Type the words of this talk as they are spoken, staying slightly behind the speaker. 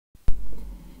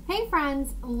Hey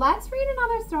friends, let's read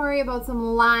another story about some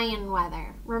lion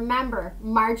weather. Remember,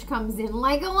 March comes in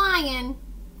like a lion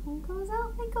and goes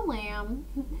out like a lamb.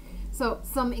 So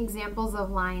some examples of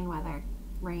lion weather: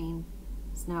 rain,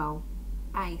 snow,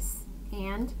 ice,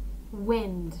 and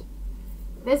wind.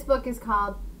 This book is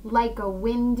called Like a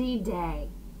Windy Day.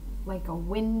 Like a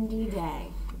windy day.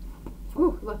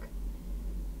 Ooh, look.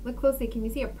 Look closely. Can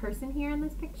you see a person here in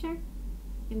this picture?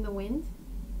 In the wind?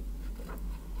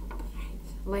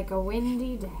 Like a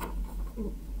windy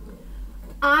day.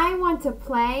 I want to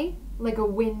play like a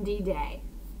windy day.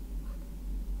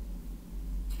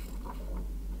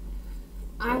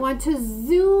 I want to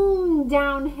zoom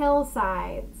down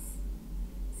hillsides.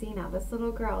 See now, this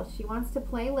little girl, she wants to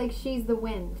play like she's the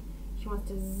wind. She wants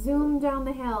to zoom down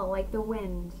the hill like the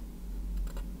wind.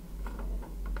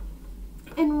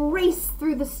 And race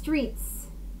through the streets.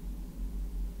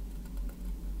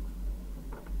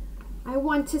 I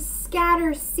want to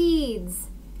scatter seeds,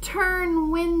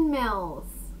 turn windmills.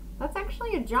 That's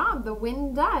actually a job the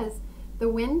wind does. The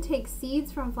wind takes seeds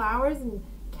from flowers and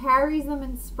carries them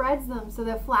and spreads them so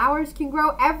that flowers can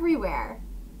grow everywhere.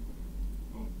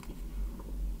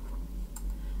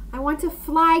 I want to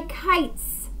fly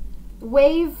kites,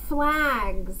 wave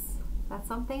flags. That's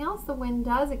something else the wind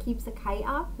does. It keeps a kite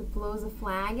up, it blows a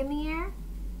flag in the air.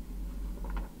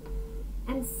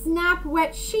 And snap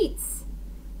wet sheets.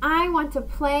 I want to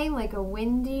play like a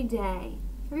windy day.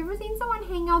 Have you ever seen someone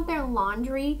hang out their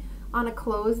laundry on a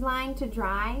clothesline to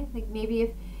dry? Like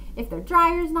maybe if their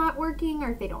dryer's not working, or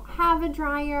if they don't have a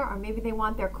dryer, or maybe they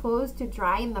want their clothes to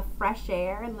dry in the fresh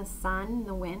air and the sun and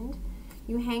the wind.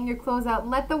 You hang your clothes out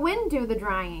and let the wind do the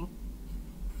drying.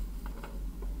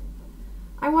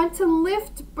 I want to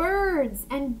lift birds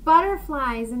and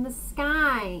butterflies in the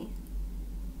sky.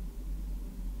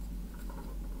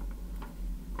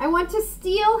 I want to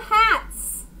steal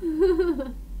hats.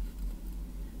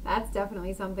 That's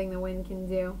definitely something the wind can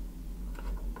do.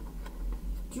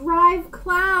 Drive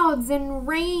clouds and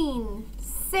rain.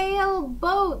 Sail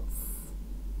boats.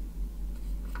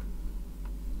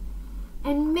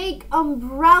 And make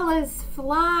umbrellas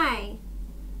fly.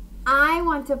 I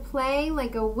want to play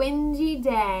like a windy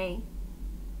day.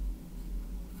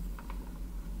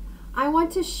 I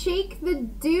want to shake the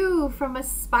dew from a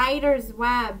spider's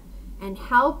web and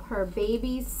help her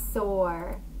babies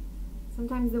soar.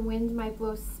 Sometimes the wind might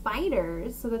blow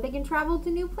spiders so that they can travel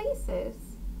to new places.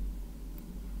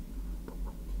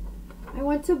 I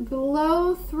want to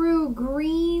blow through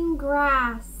green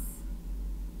grass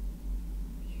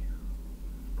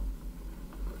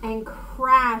and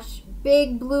crash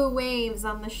big blue waves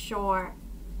on the shore.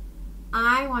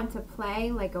 I want to play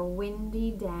like a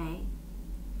windy day.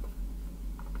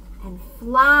 And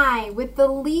fly with the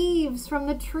leaves from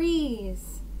the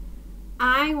trees.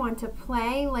 I want to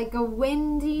play like a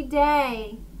windy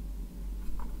day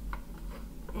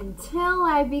until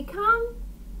I become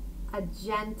a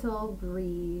gentle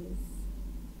breeze.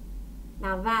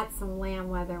 Now that's some lamb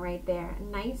weather right there. A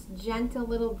nice gentle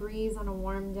little breeze on a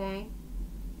warm day.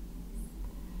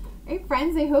 Hey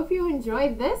friends, I hope you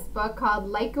enjoyed this book called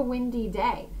Like a Windy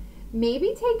Day.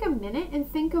 Maybe take a minute and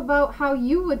think about how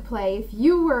you would play if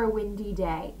you were a windy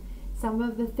day. Some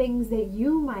of the things that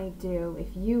you might do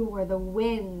if you were the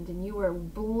wind and you were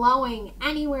blowing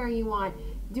anywhere you want,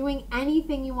 doing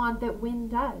anything you want that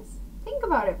wind does. Think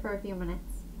about it for a few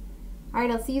minutes. All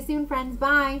right, I'll see you soon, friends.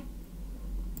 Bye.